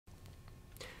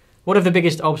One of the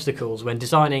biggest obstacles when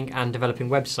designing and developing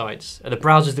websites are the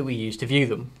browsers that we use to view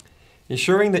them.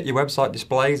 Ensuring that your website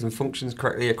displays and functions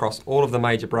correctly across all of the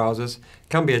major browsers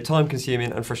can be a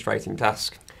time-consuming and frustrating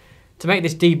task. To make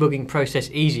this debugging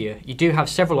process easier, you do have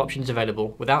several options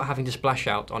available without having to splash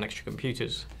out on extra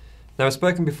computers. Now, I've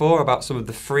spoken before about some of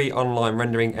the free online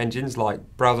rendering engines like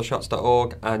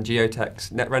browsershots.org and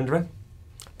Geotech's NetRenderer.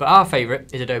 But our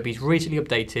favourite is Adobe's recently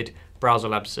updated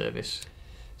BrowserLab service.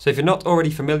 So if you're not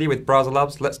already familiar with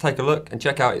BrowserLab, let's take a look and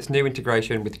check out its new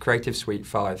integration with Creative Suite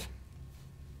 5.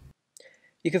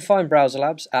 You can find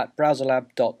BrowserLab at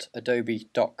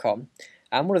browserlab.adobe.com,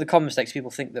 and one of the common mistakes, people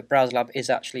think that BrowserLab is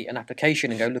actually an application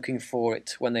and go looking for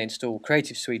it when they install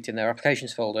Creative Suite in their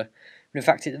applications folder, but in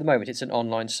fact at the moment it's an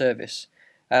online service.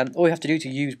 All you have to do to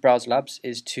use BrowserLab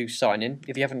is to sign in.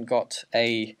 If you haven't got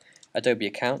a Adobe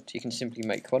account, you can simply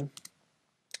make one.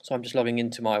 So I'm just logging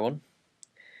into my one.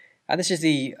 And this is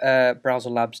the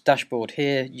BrowserLab dashboard.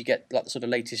 Here you get like the sort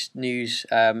of latest news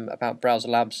about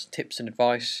BrowserLab, tips and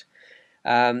advice.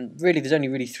 Really, there's only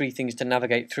really three things to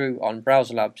navigate through on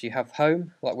BrowserLab. You have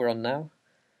Home, like we're on now,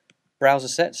 Browser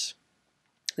Sets.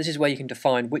 This is where you can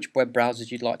define which web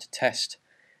browsers you'd like to test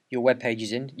your web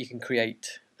pages in. You can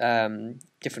create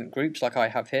different groups, like I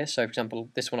have here. So, for example,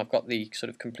 this one I've got the sort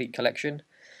of complete collection,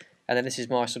 and then this is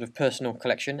my sort of personal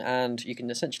collection. And you can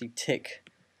essentially tick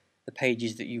the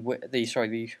pages that you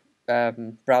browsers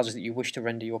that you wish to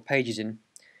render your pages in.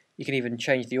 You can even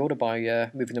change the order by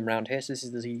moving them around here. So this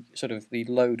is the sort of the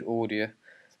load order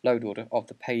of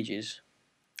the pages.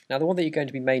 Now the one that you're going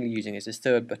to be mainly using is this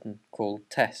third button called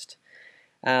Test,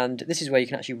 and this is where you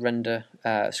can actually render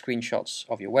screenshots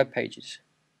of your web pages.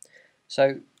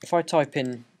 So if I type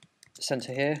in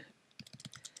center here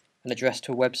an address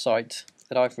to a website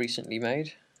that I've recently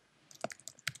made,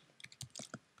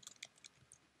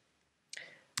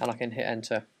 and I can hit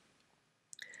enter.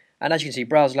 And as you can see,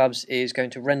 BrowserLab is going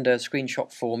to render a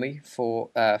screenshot for me for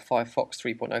Firefox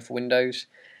 3.0 for Windows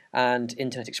and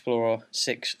Internet Explorer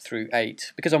 6 through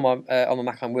 8. Because on the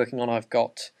Mac I'm working on, I've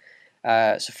got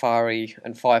Safari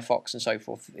and Firefox and so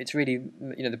forth. It's really,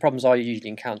 the problems I usually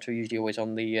encounter are usually always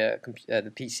on the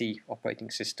PC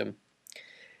operating system.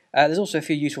 There's also a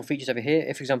few useful features over here.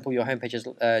 If, for example, your homepage has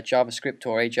JavaScript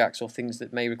or Ajax or things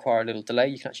that may require a little delay,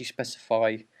 you can actually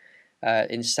specify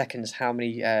in seconds how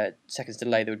many seconds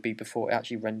delay there would be before it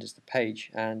actually renders the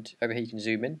page. And over here you can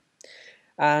zoom in,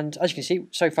 and as you can see,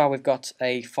 so far we've got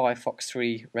a Firefox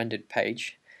 3 rendered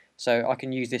page, so I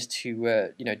can use this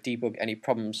to debug any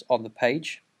problems on the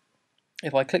page.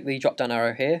 If I click the drop down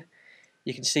arrow here,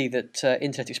 you can see that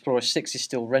Internet Explorer 6 is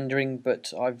still rendering,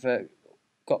 but I've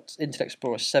got Internet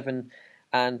Explorer 7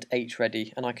 and 8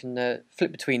 ready, and I can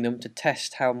flip between them to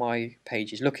test how my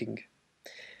page is looking.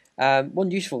 One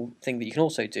useful thing that you can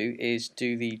also do is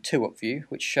do the 2-up view,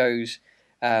 which shows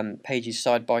pages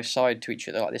side by side to each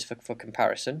other like this for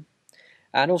comparison.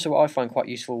 And also what I find quite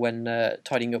useful when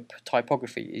tidying up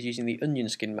typography is using the onion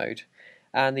skin mode.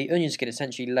 And the onion skin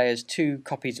essentially layers two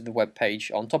copies of the web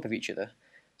page on top of each other.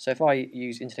 So if I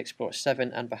use Internet Explorer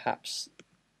 7 and perhaps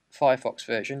Firefox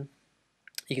version,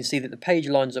 you can see that the page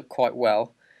lines up quite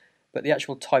well, but the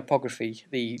actual typography,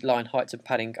 the line heights and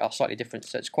padding are slightly different,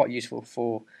 so it's quite useful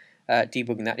for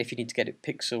debugging that if you need to get it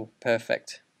pixel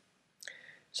perfect.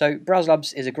 So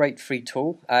BrowserLab is a great free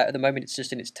tool. At the moment it's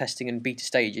just in its testing and beta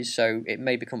stages, so it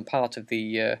may become part of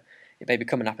the, it may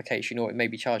become an application or it may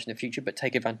be charged in the future, but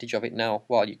take advantage of it now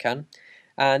while you can.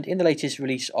 And in the latest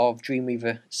release of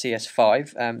Dreamweaver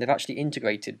CS5, they've actually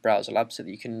integrated BrowserLab so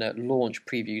that you can launch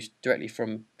previews directly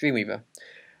from Dreamweaver.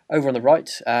 Over on the right,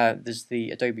 there's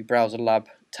the Adobe BrowserLab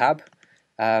tab.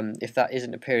 If that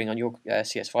isn't appearing on your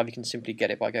CS5, you can simply get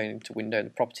it by going to Window and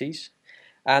the Properties.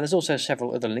 And there's also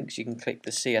several other links. You can click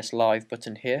the CS Live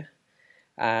button here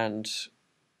and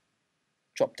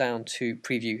drop down to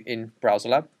Preview in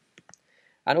BrowserLab.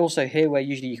 And also here, where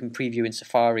usually you can preview in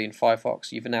Safari and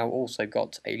Firefox, you've now also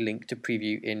got a link to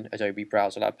preview in Adobe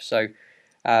BrowserLab. So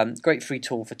great free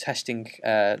tool for testing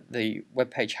the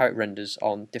web page, how it renders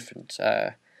on different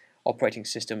operating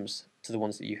systems to the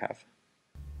ones that you have.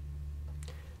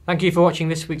 Thank you for watching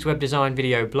this week's web design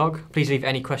video blog. Please leave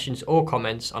any questions or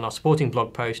comments on our supporting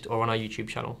blog post or on our YouTube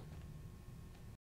channel.